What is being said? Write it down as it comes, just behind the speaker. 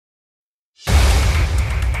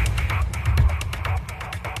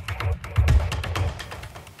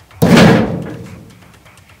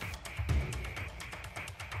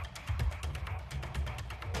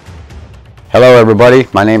Hello everybody,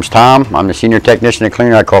 my name's Tom. I'm the Senior Technician at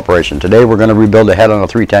Kleen-Rite Corporation. Today we're going to rebuild the head on a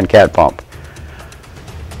 310 cat pump.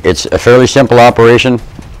 It's a fairly simple operation.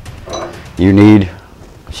 You need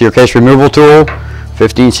seal case removal tool,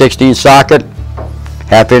 15/16 socket,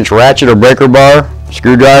 1/2-inch ratchet or breaker bar,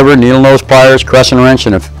 screwdriver, needle nose pliers, crescent wrench,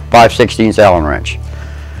 and a 5/16 Allen wrench.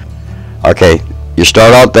 Okay, you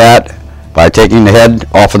start out that by taking the head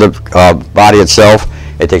off of the body itself.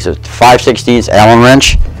 It takes a 5/16 Allen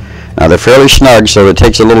wrench. Now they're fairly snug, so it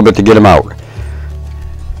takes a little bit to get them out.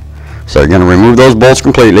 So you're going to remove those bolts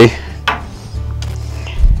completely.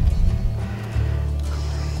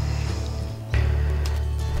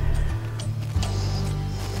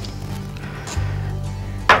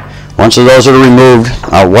 Once those are removed,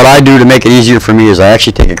 what I do to make it easier for me is I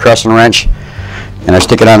actually take a crescent wrench and I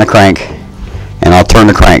stick it on the crank and I'll turn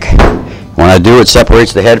the crank. When I do, it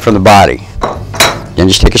separates the head from the body. Then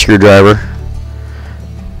just take a screwdriver,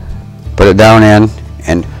 put it down in,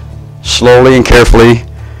 and slowly and carefully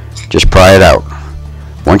just pry it out.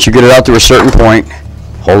 Once you get it out to a certain point,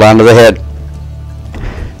 hold on to the head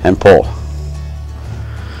and pull.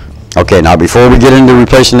 Okay, now before we get into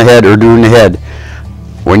replacing the head or doing the head,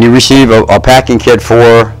 when you receive a packing kit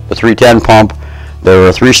for the 310 pump, there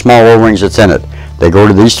are 3 small O-rings that's in it. They go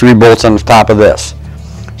to these 3 bolts on the top of this.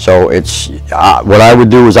 So it's what I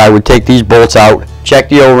would do is I would take these bolts out, check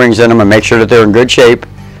the O-rings in them, and make sure that they're in good shape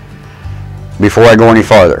before I go any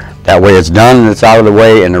farther. That way it's done and it's out of the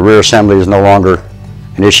way, and the rear assembly is no longer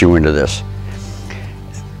an issue into this.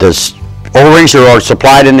 The O-rings are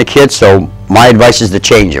supplied in the kit, so my advice is to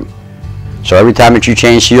change them. So every time that you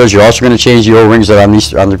change seals, you're also going to change the O-rings that are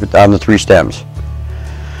on the 3 stems.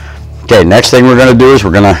 Okay, next thing we're going to do is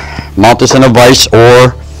we're going to mount this in a vise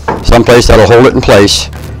or someplace that'll hold it in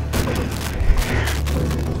place.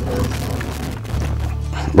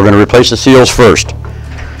 We're going to replace the seals first.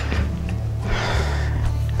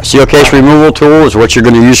 A seal case removal tool is what you're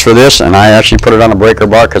going to use for this, and I actually put it on a breaker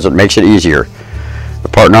bar because it makes it easier. The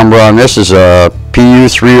part number on this is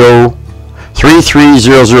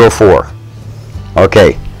PU33004.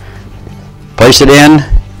 Okay, place it in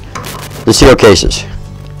the seal cases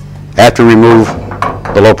after remove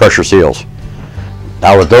the low pressure seals.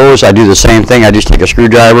 Now with those, I do the same thing. I just take a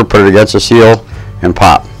screwdriver, put it against the seal, and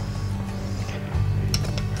pop.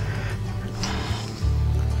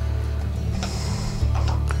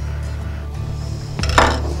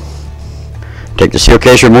 Take the seal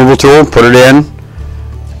case removal tool, put it in,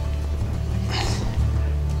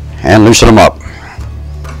 and loosen them up.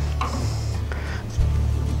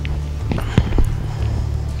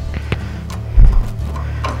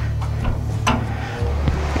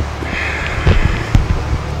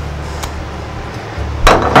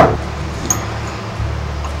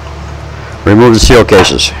 Remove the seal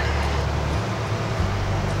cases.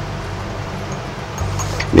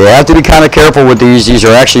 You have to be kind of careful with these. These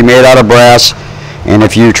are actually made out of brass, and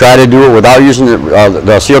if you try to do it without using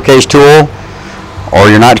the seal case tool, or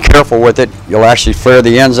you're not careful with it, you'll actually flare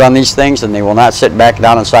the ends on these things, and they will not sit back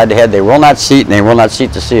down inside the head. They will not seat, and they will not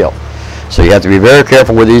seat the seal. So you have to be very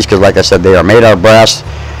careful with these, because like I said, they are made out of brass,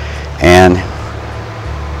 and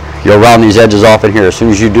you'll round these edges off in here. As soon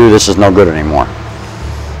as you do, this is no good anymore.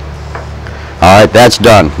 Alright, that's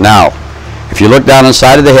done. Now, if you look down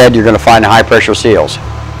inside of the head, you're going to find the high pressure seals.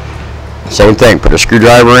 Same thing, put a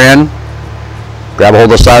screwdriver in, grab a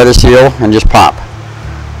hold of the side of the seal, and just pop.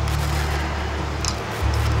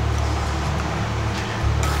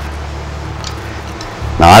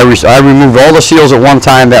 Now I removed all the seals at one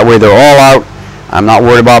time, that way they're all out. I'm not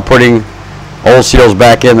worried about putting old seals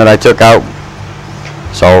back in that I took out,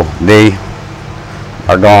 so they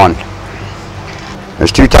are gone.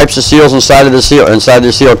 There's 2 types of seals inside the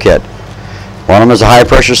seal kit. One of them is a high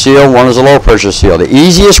pressure seal, one is a low pressure seal. The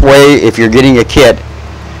easiest way, if you're getting a kit,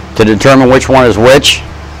 to determine which one is which,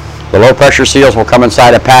 the low pressure seals will come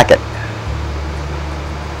inside a packet.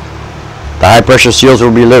 The high pressure seals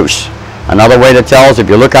will be loose. Another way to tell is if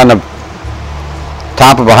you look on the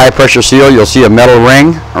top of a high pressure seal, you'll see a metal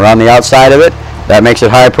ring around the outside of it. That makes it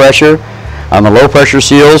high pressure. On the low pressure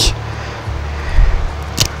seals,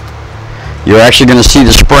 you're actually going to see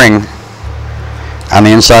the spring on the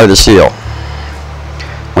inside of the seal,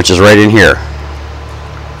 which is right in here.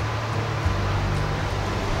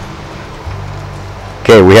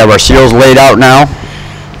 Okay, we have our seals laid out now.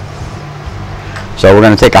 So we're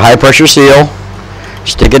going to take a high pressure seal,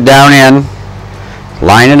 stick it down in,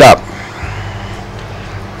 line it up.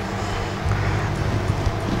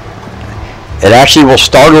 It actually will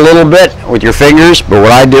start a little bit with your fingers, but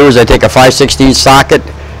what I do is I take a 5/16 socket,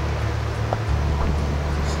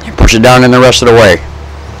 push it down in the rest of the way.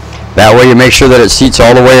 That way you make sure that it seats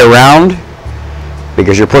all the way around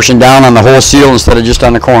because you're pushing down on the whole seal instead of just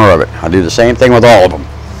on the corner of it. I'll do the same thing with all of them.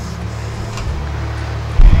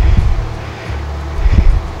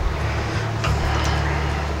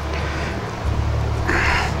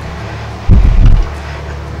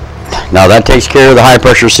 Now that takes care of the high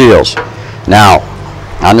pressure seals. Now,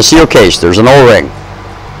 on the seal case, there's an O-ring.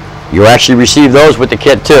 You actually receive those with the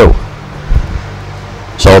kit too.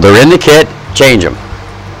 So they're in the kit, change them.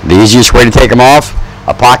 The easiest way to take them off,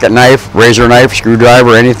 a pocket knife, razor knife,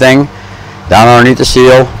 screwdriver, anything, down underneath the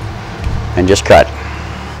seal, and just cut.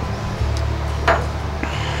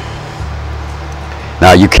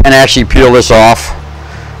 Now you can actually peel this off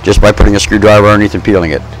just by putting a screwdriver underneath and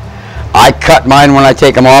peeling it. I cut mine when I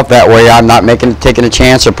take them off, that way I'm not taking a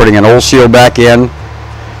chance of putting an old seal back in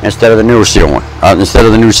instead of the newer seal instead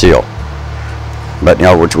of the new seal. But you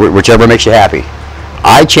know, whichever makes you happy.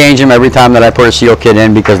 I change them every time that I put a seal kit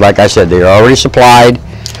in because, like I said, they're already supplied,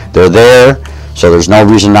 they're there, so there's no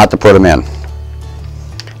reason not to put them in.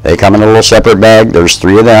 They come in a little separate bag. There's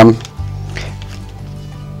 3 of them.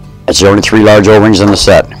 It's the only 3 large O-rings in the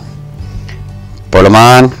set. Put them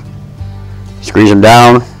on, squeeze them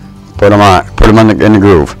down, put them on, in the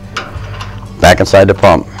groove, back inside the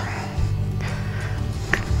pump.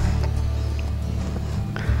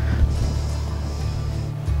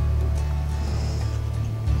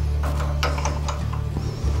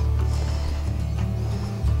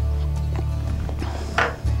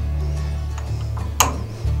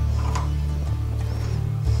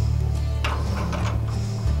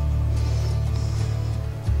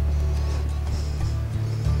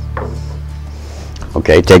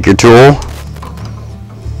 Okay, take your tool,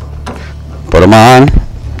 put them on,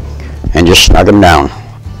 and just snug them down.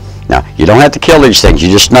 Now, you don't have to kill these things, you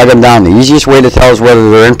just snug them down. The easiest way to tell us whether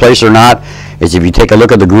they're in place or not is if you take a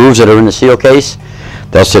look at the grooves that are in the seal case,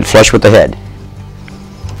 they'll sit flush with the head.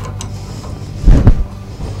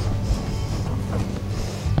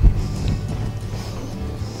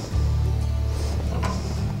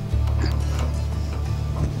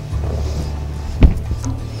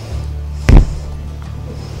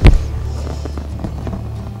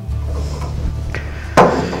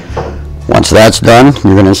 Once that's done,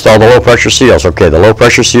 you're going to install the low pressure seals. Okay, the low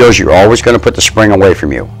pressure seals, you're always going to put the spring away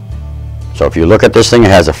from you. So if you look at this thing, it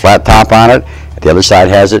has a flat top on it. The other side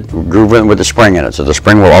has it grooved with the spring in it. So the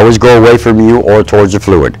spring will always go away from you or towards the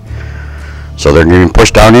fluid. So they're going to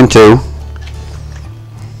push down into.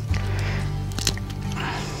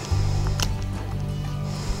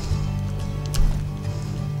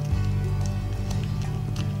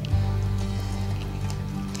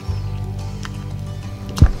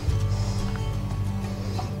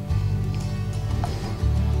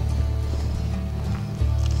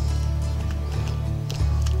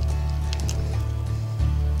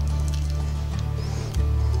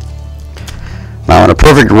 Now, in a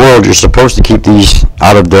perfect world, you're supposed to keep these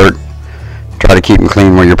out of dirt. Try to keep them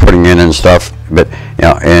clean where you're putting in and stuff. But you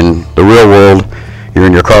know, in the real world, you're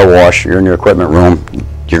in your car wash, you're in your equipment room.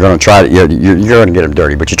 You're going to try to, you're going to get them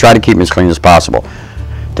dirty, but you try to keep them as clean as possible.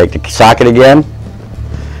 Take the socket again,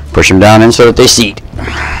 push them down in so that they seat.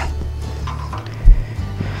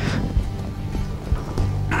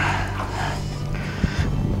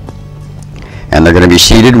 And they're going to be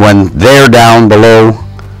seated when they're down below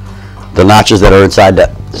the notches that are inside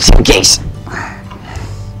that seal case.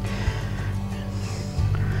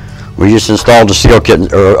 We just installed a seal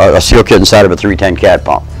kit, or a seal kit inside of a 310 cat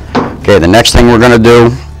pump. Okay, the next thing we're going to do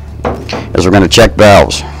is we're going to check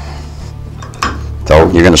valves. So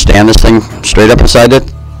you're going to stand this thing straight up inside the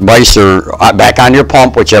vise or back on your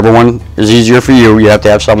pump, whichever one is easier for you. You have to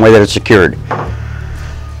have some way that it's secured.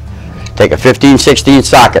 Take a 15/16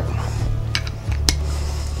 socket.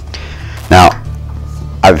 Now,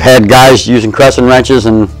 I've had guys using crescent wrenches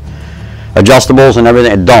and adjustables and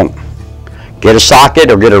everything. Don't. Get a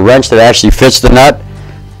socket or get a wrench that actually fits the nut,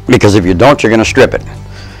 because if you don't, you're going to strip it.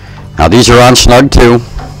 Now these are on snug too,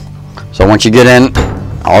 so once you get in,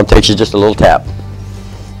 all it takes is just a little tap.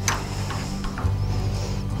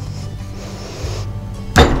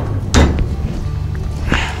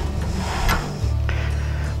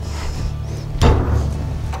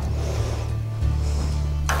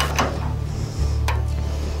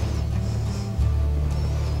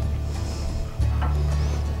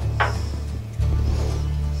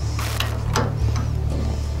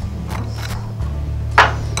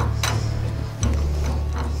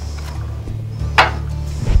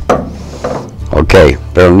 Okay,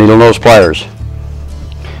 they're needle nose pliers.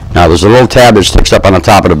 Now there's a little tab that sticks up on the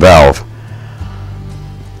top of the valve.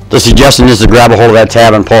 The suggestion is to grab a hold of that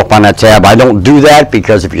tab and pull up on that tab. I don't do that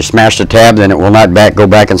because if you smash the tab, then it will not go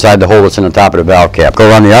back inside the hole that's in the top of the valve cap. Go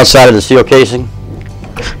around the outside of the seal casing,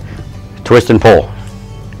 twist and pull.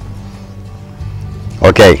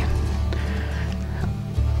 Okay.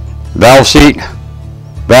 Valve seat,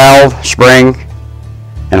 valve, spring,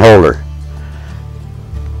 and holder.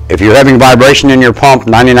 If you're having vibration in your pump,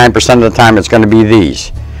 99% of the time it's going to be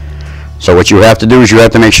these. So what you have to do is you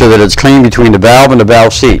have to make sure that it's clean between the valve and the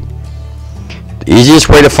valve seat. The easiest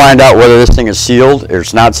way to find out whether this thing is sealed or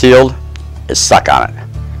it's not sealed is suck on it.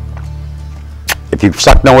 If you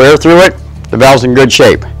suck no air through it, the valve's in good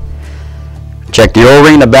shape. Check the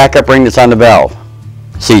O-ring, the backup ring that's on the valve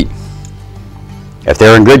seat. If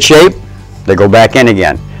they're in good shape, they go back in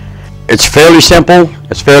again. It's fairly simple,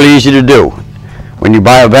 it's fairly easy to do. When you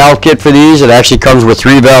buy a valve kit for these, it actually comes with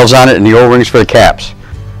 3 valves on it and the O-rings for the caps.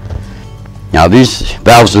 Now these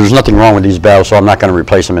valves, there's nothing wrong with these valves, so I'm not going to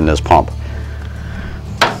replace them in this pump.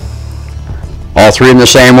 All 3 in the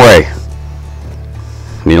same way.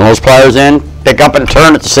 Needle those pliers in, pick up and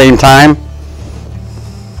turn at the same time.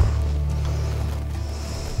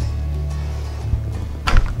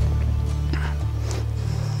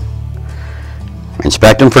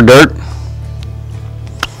 Inspect them for dirt.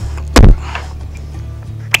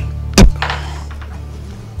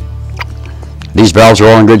 These valves are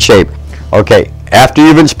all in good shape. Okay, after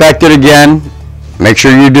you've inspected again, make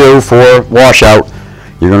sure you do for washout,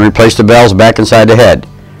 you're going to replace the valves back inside the head.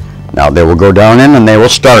 Now they will go down in and they will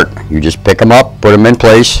start. You just pick them up, put them in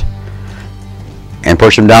place, and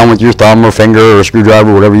push them down with your thumb or finger or a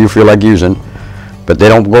screwdriver, whatever you feel like using. But they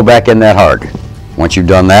don't go back in that hard. Once you've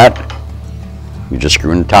done that, you just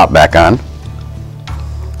screw the top back on.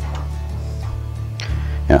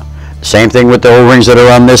 Yeah. Same thing with the O-rings that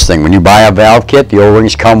are on this thing. When you buy a valve kit, the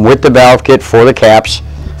O-rings come with the valve kit for the caps.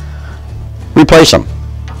 Replace them.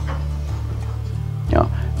 You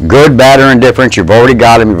know, good, bad, or indifferent, you've already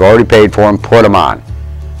got them, you've already paid for them, put them on.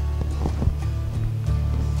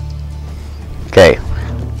 Okay.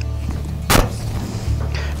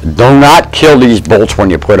 Do not kill these bolts when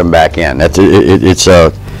you put them back in. It's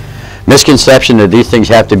a misconception that these things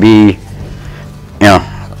have to be, you know,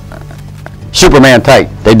 Superman tight.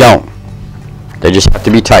 They don't. They just have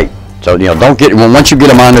to be tight. So, you know, once you get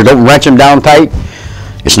them on there, don't wrench them down tight.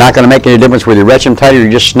 It's not going to make any difference whether you wrench them tight or you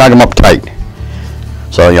just snug them up tight.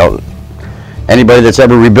 So, you know, anybody that's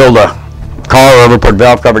ever rebuilt a car or ever put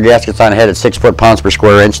valve cover gaskets on a head at 6 foot-pounds per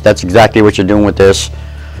square inch, that's exactly what you're doing with this.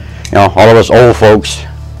 You know, all of us old folks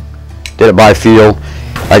did it by feel.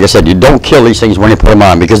 Like I said, you don't kill these things when you put them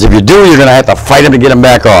on, because if you do, you're going to have to fight them to get them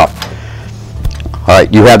back off. All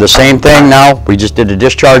right, you have the same thing now. We just did the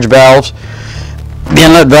discharge valves. The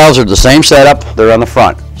inlet valves are the same setup. They're on the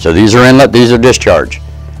front. So these are inlet, these are discharge.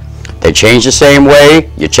 They change the same way.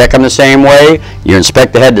 You check them the same way. You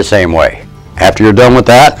inspect the head the same way. After you're done with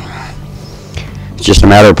that, it's just a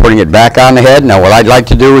matter of putting it back on the head. Now what I'd like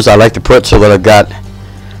to do is I like to put so that I've got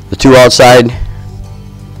the 2 outside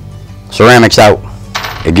ceramics out.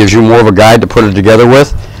 It gives you more of a guide to put it together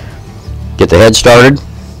with. Get the head started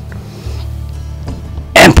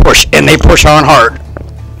and push, and they push on hard.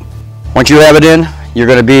 Once you have it in, you're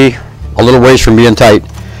going to be a little ways from being tight.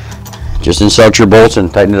 Just insert your bolts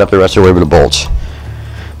and tighten it up the rest of the way with the bolts.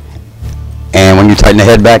 And when you tighten the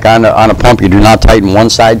head back on a pump, you do not tighten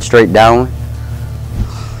one side straight down.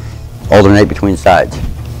 Alternate between sides.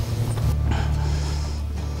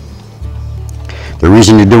 The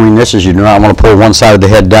reason you're doing this is you do not want to pull one side of the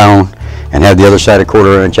head down and have the other side a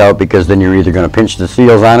 1/4 inch out, because then you're either going to pinch the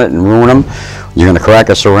seals on it and ruin them, you're going to crack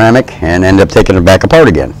a ceramic and end up taking it back apart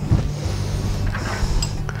again.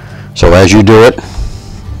 So as you do it,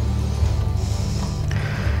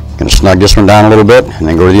 you're going to snug this one down a little bit and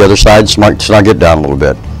then go to the other side, snug it down a little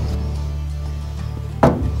bit.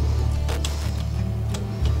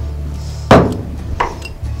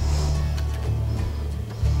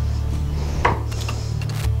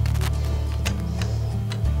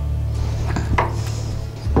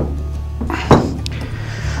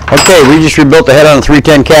 Okay, we just rebuilt the head on a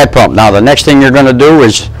 310 cat pump. Now the next thing you're going to do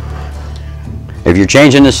is, if you're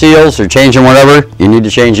changing the seals or changing whatever, you need to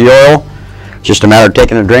change the oil. It's just a matter of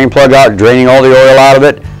taking the drain plug out, draining all the oil out of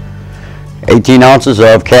it, 18 ounces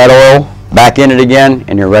of cat oil, back in it again,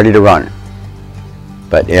 and you're ready to run.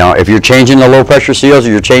 But you know, if you're changing the low pressure seals or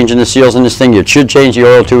you're changing the seals in this thing, you should change the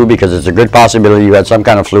oil too, because it's a good possibility you had some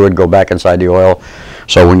kind of fluid go back inside the oil.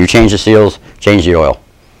 So when you change the seals, change the oil.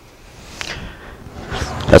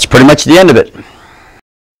 That's pretty much the end of it.